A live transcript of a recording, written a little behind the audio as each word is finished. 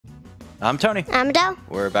I'm Tony. I'm Adele.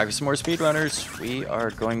 We're back with some more SpeedRunners. We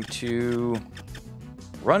are going to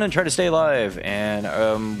run and try to stay alive,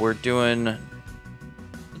 and we're doing.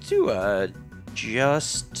 Let's do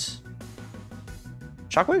just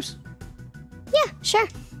shockwaves. Yeah, sure.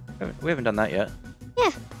 We haven't done that yet.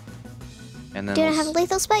 Yeah. And then Do you have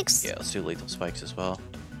lethal spikes? Yeah, let's do lethal spikes as well.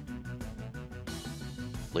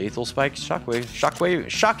 Lethal spikes, shockwave,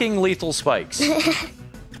 shocking lethal spikes.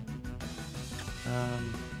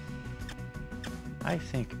 I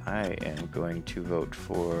think I am going to vote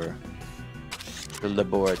for the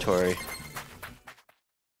laboratory.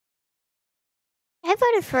 I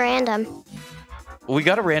voted for random. Well, we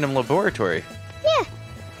got a random laboratory. Yeah.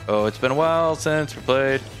 Oh, it's been a while since we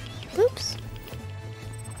played. Oops.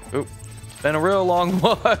 Oop. It's been a real long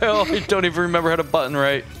while. I don't even remember how to button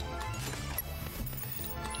right.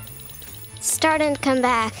 Starting to come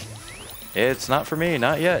back. It's not for me,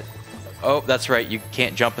 not yet. Oh, that's right. You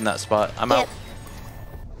can't jump in that spot. I'm out.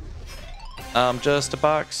 Just a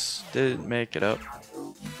box. Didn't make it up.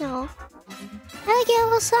 No. I like your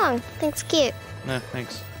little song. Thanks, cute. Nah,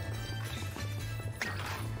 thanks.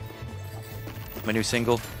 My new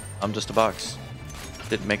single, I'm Just a Box.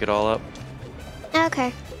 Didn't make it all up.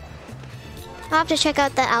 Okay. I'll have to check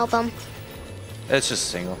out the album. It's just a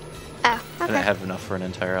single. Oh, I okay. didn't have enough for an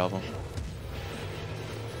entire album.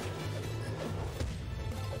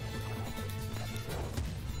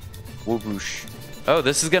 Whoosh. Oh,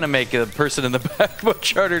 this is gonna make a person in the back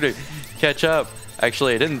much harder to catch up.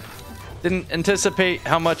 Actually, I didn't anticipate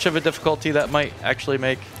how much of a difficulty that might actually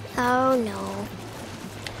make. Oh, no.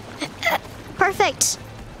 Perfect.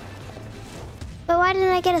 But why didn't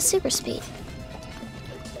I get a super speed?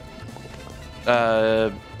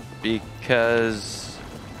 Because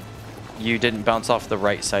you didn't bounce off the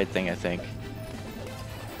right side thing, I think.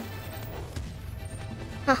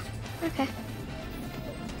 Huh. Okay.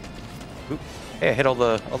 Oop. Hey, I hit all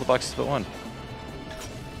the boxes but one.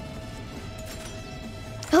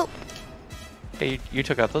 Oh. Hey, you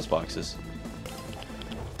took out those boxes.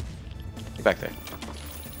 Get back there.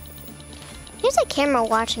 There's a camera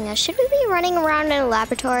watching us. Should we be running around in a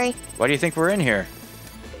laboratory? Why do you think we're in here?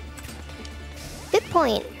 Good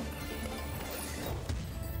point.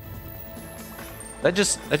 That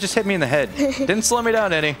just hit me in the head. Didn't slow me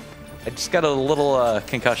down any. I just got a little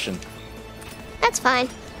concussion. That's fine.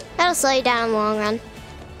 That'll slow you down in the long run.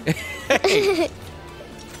 Hey.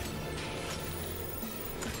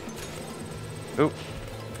 Oop.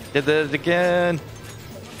 Did that again.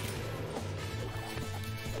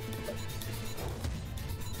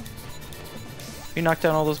 You knocked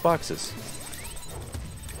down all those boxes.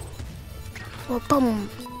 Well, boom.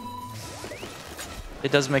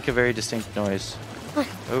 It does make a very distinct noise. 1,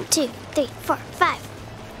 Oh. 2, 3, 4,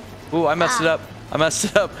 5. Ooh, I messed it up. I messed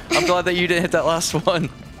it up. I'm glad that you didn't hit that last one.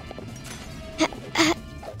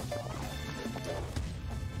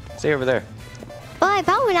 Stay over there. Well, I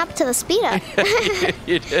about went up to the speed up.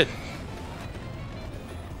 You did.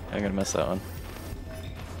 I'm gonna miss that one.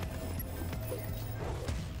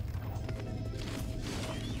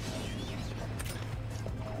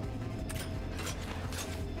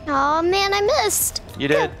 Oh man, I missed. You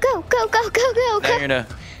did. Go, go, go, go, go, Now go. you're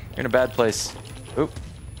in a bad place. Oop.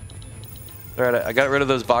 All right, I got rid of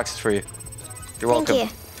those boxes for you. You're welcome.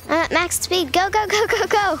 Thank you. I'm at max speed. Go, go, go, go,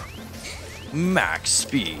 go. Max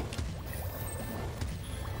speed.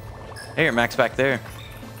 Hey, you're max back there.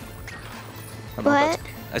 I don't know if What? that's-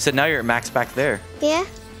 I said now you're at max back there. Yeah?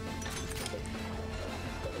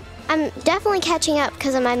 I'm definitely catching up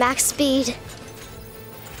because of my max speed.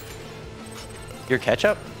 Your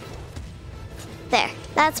catch-up? There,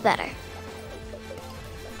 that's better.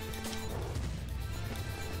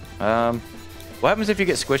 What happens if you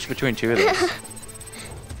get squished between two of those?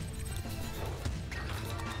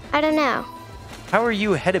 I don't know. How are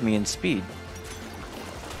you ahead of me in speed?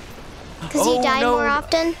 Because you die more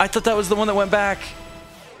often. I thought that was the one that went back.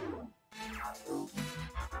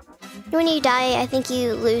 When you die, I think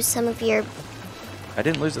you lose some of your... I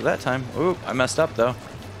didn't lose it that time. Ooh, I messed up though.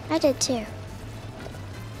 I did too.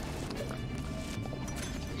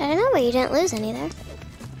 I don't know, but you didn't lose any there.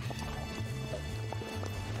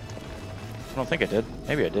 I don't think I did.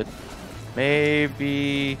 Maybe I did.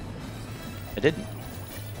 Maybe I didn't.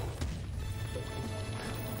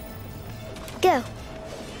 Go.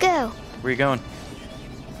 Go. Where are you going?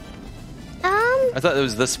 I thought it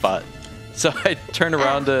was this spot. So I turned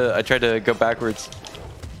around I tried to go backwards.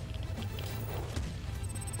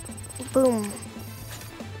 Boom.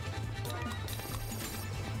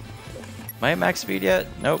 Am I at max speed yet?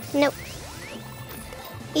 Nope. Nope.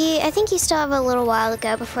 I think you still have a little while to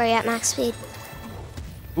go before you're at max speed.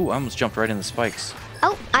 Ooh, I almost jumped right in the spikes.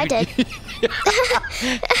 Oh, I did.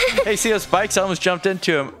 Hey, see those spikes? I almost jumped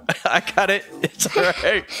into him. I got it. It's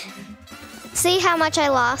alright. See how much I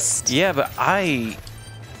lost? Yeah, but I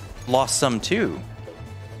lost some too.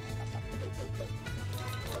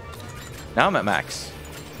 Now I'm at max.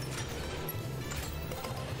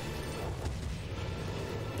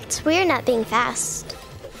 It's weird not being fast.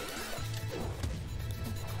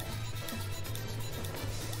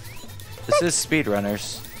 This is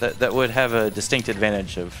SpeedRunners. That would have a distinct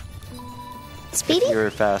advantage of Speedy? if you're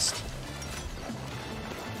fast.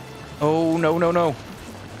 Oh, no, no, no.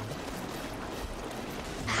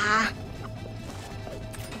 Ah.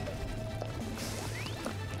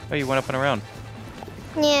 Oh, you went up and around.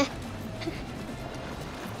 Yeah.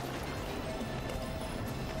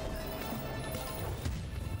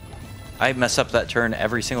 I mess up that turn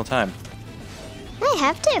every single time. I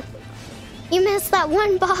have to. You miss that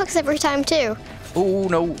one box every time, too. Oh,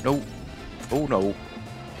 no, no. Oh, no.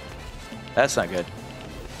 That's not good.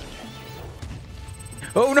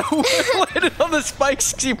 Oh, no. I landed on the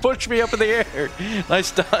spikes because you pushed me up in the air.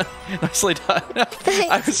 Nice done. Nicely done.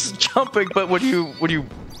 I was jumping, but when you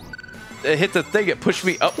hit the thing, it pushed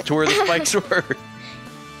me up to where the spikes were.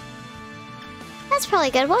 That's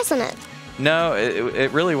probably good, wasn't it? No,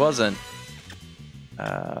 it really wasn't.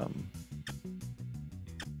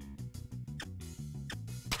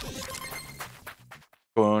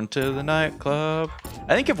 Going to the nightclub.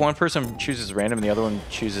 I think if one person chooses random and the other one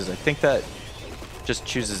chooses, I think that just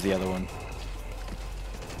chooses the other one.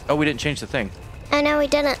 Oh, we didn't change the thing. I know we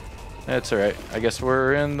didn't. That's alright. I guess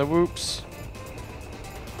we're in the whoops.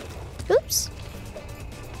 Oops.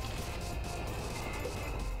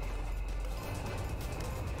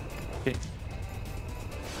 Okay.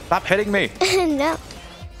 Stop hitting me. No.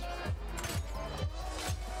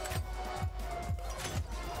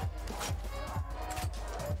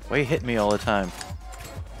 Why you hit me all the time?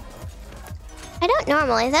 I don't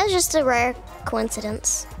normally. That was just a rare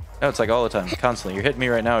coincidence. No, it's like all the time. Constantly. You're hitting me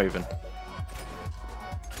right now even.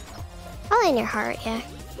 Probably in your heart, yeah.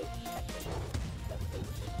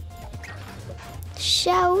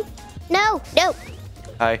 Shout. No, no.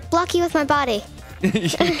 Hi. Block you with my body. You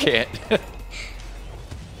can't. I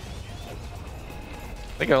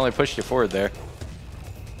think I only pushed you forward there.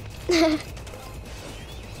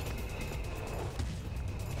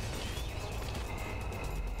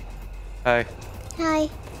 Hi. Hi.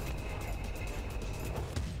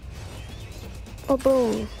 Oh,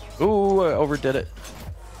 boom. Ooh, I overdid it.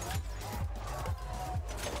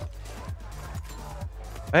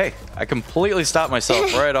 Hey, I completely stopped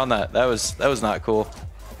myself right on that. That was not cool.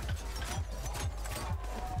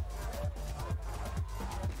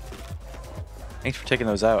 Thanks for taking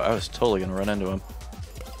those out. I was totally gonna run into him.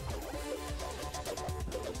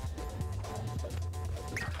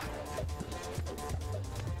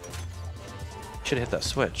 Should have hit that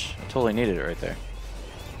switch. I totally needed it right there.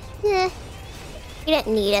 Yeah. You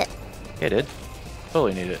didn't need it. Yeah, I did.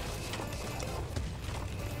 Totally need it.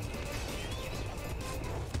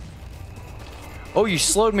 Oh, you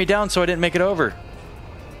slowed me down so I didn't make it over.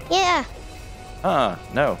 Yeah.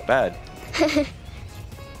 No, bad.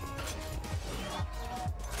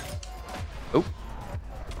 Oh,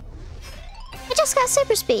 I just got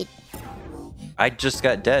super speed. I just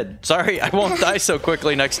got dead. Sorry, I won't die so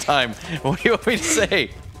quickly next time. What do you want me to say?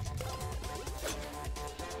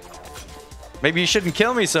 Maybe you shouldn't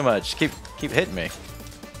kill me so much. Keep hitting me.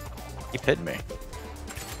 Keep hitting me.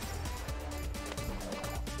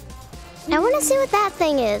 I want to see what that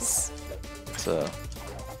thing is. It's the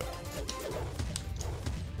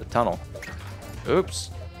tunnel. Oops.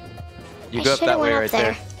 You I go up shoulda that way went up right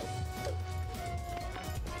there. there.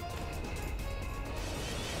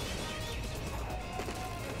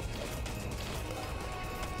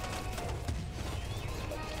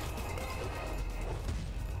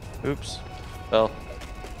 Oops. Well,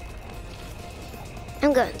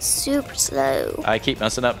 I'm going super slow. I keep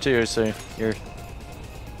messing up too, so you're...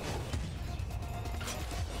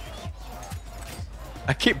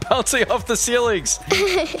 I keep bouncing off the ceilings!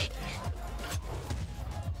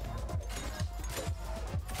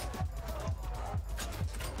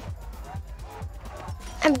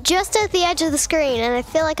 I'm just at the edge of the screen, and I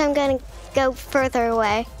feel like I'm going to go further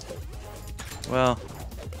away. Well,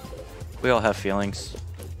 we all have feelings.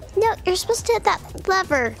 No, you're supposed to hit that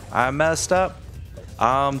lever. I messed up.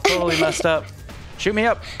 I'm totally messed up. Shoot me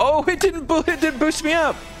up. Oh, it didn't boost me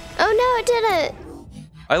up. Oh, no, it didn't.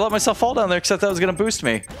 I let myself fall down there because I thought it was going to boost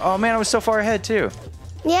me. Oh, man, I was so far ahead, too.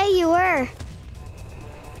 Yeah, you were.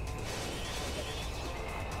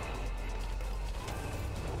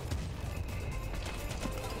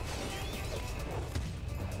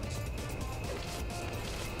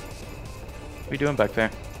 are you doing back there?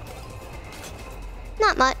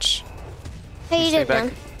 Not much. How you Stay doing?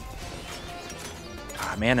 back.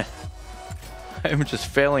 Ah, man. I'm just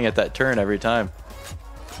failing at that turn every time.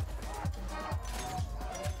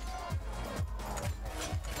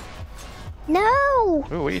 No!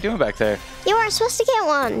 Ooh, what are you doing back there? You weren't supposed to get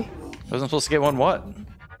one. I wasn't supposed to get one what?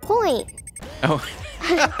 Point. Oh.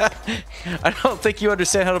 I don't think you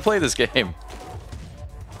understand how to play this game.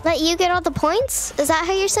 Let you get all the points? Is that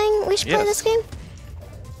how you're saying we should play this game?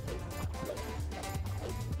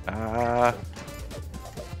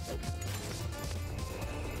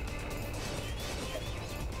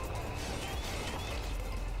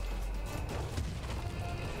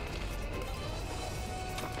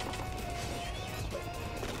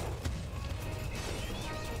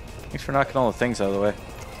 Thanks for knocking all the things out of the way.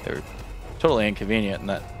 They were totally inconvenient in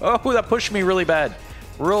that. Oh, that pushed me really bad.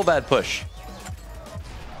 Real bad push.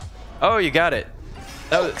 Oh, you got it.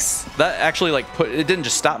 That actually like it didn't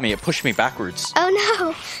just stop me, it pushed me backwards. Oh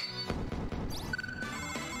no.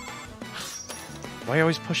 Why are you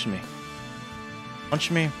always pushing me?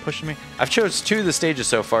 Punching me, pushing me. I've chose 2 of the stages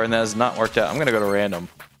so far and that has not worked out. I'm gonna go to random.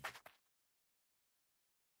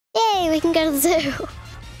 Yay, we can go to the zoo.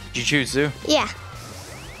 Did you choose zoo? Yeah.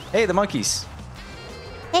 Hey, the monkeys.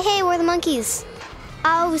 Hey, we're the monkeys.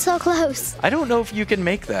 Oh, so close. I don't know if you can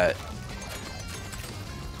make that.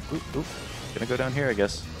 Oop, oop. Gonna go down here, I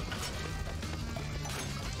guess.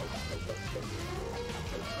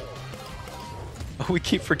 Oh, we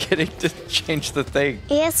keep forgetting to change the thing.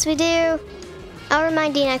 Yes, we do. I'll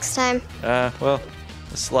remind you next time. Well,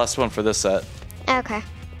 this is the last one for this set. Okay.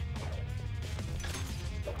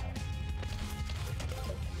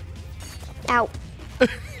 Ow.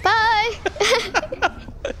 Bye!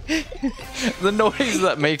 The noise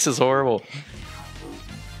that makes is horrible.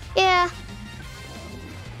 Yeah.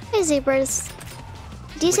 Hey, zebras.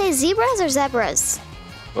 Do you say zebras or zebras?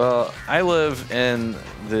 Well, I live in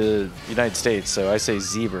the United States, so I say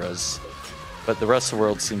zebras. But the rest of the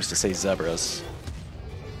world seems to say zebras.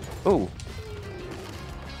 Ooh.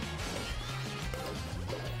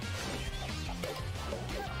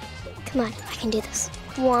 Come on, I can do this.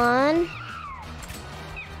 1,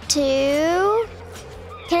 2.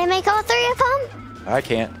 Can I make all 3 of them? I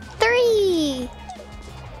can't. 3.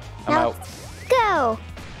 I'm out. Go.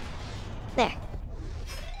 There.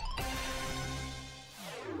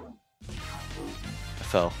 I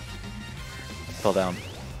fell. Fell down.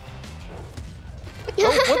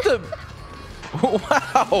 Oh, what the?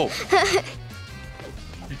 Wow!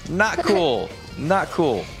 Not cool. Not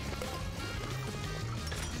cool.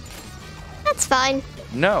 That's fine.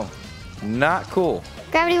 No. Not cool.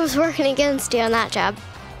 Gravity was working against you on that job.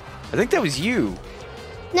 I think that was you.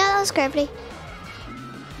 No, that was gravity.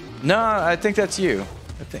 No, I think that's you.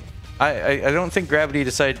 I don't think gravity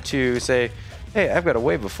decided to say, hey, I've got a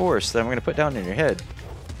wave of force that I'm going to put down in your head.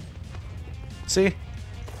 See?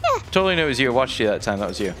 Yeah. Totally knew it was you. I watched you that time. That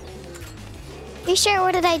was you. You sure?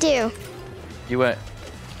 What did I do? You went,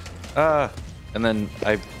 and then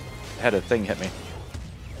I had a thing hit me.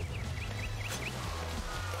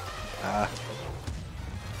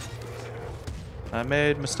 I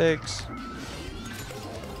made mistakes.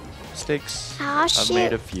 Mistakes. Aw, I've shit.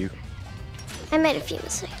 made a few. I made a few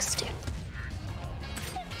mistakes too.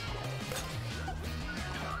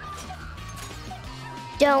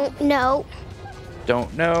 Don't know.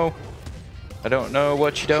 Don't know. I don't know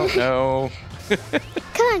what you don't know.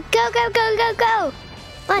 Come on, go, go, go, go, go.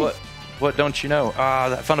 Come on. What don't you know?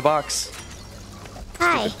 Ah, I found a box.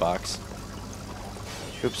 Hi. Stupid box.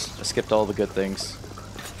 Oops, I skipped all the good things.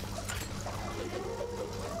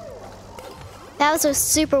 That was a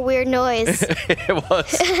super weird noise. It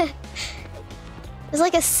was. It was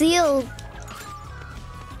like a seal.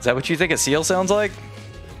 Is that what you think a seal sounds like?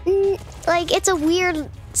 Like, it's a weird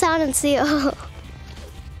sounding seal.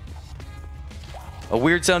 A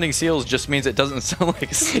weird sounding seal just means it doesn't sound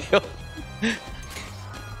like a seal.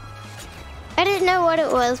 I didn't know what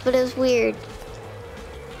it was, but it was weird.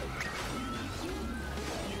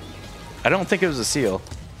 I don't think it was a seal.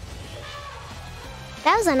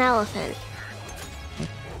 That was an elephant.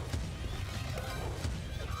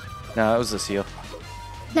 No, it was a seal.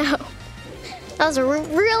 No. That was a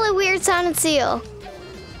really weird sounding seal.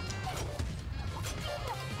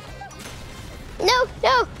 No,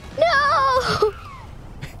 no, no!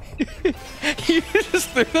 You just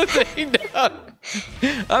threw the thing down.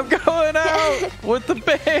 I'm going out with the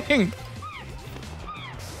bang.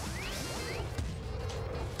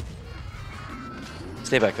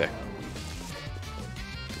 Stay back there.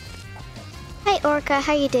 Hi, Orca.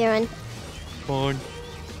 How you doing? Fine.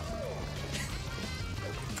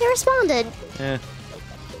 You responded. Yeah.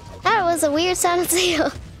 That was a weird sound too.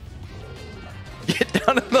 Get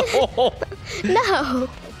down in the hole. No.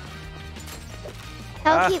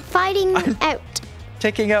 I'll keep fighting out.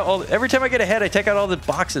 Taking out all. Every time I get ahead, I take out all the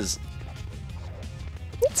boxes.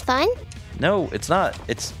 It's fine. No, it's not.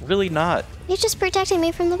 It's really not. You're just protecting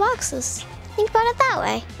me from the boxes. Think about it that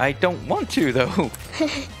way. I don't want to, though.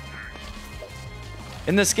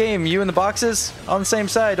 In this game, you and the boxes on the same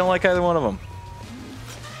side. Don't like either one of them.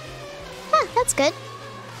 Huh, that's good.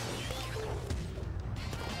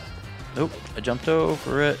 Nope, I jumped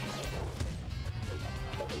over it.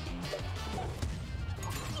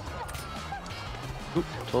 Oop,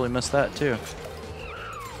 totally missed that too.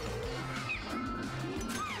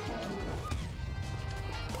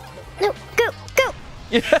 No, go, go.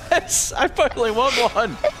 Yes, I finally won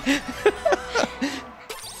one.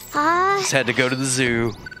 Just had to go to the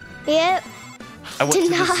zoo. Yep. I went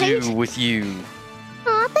Denied. to the zoo with you.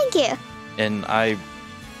 Aw, thank you. And I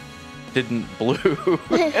didn't blue.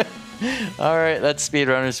 All right, that's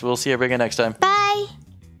SpeedRunners. We'll see you again next time. Bye.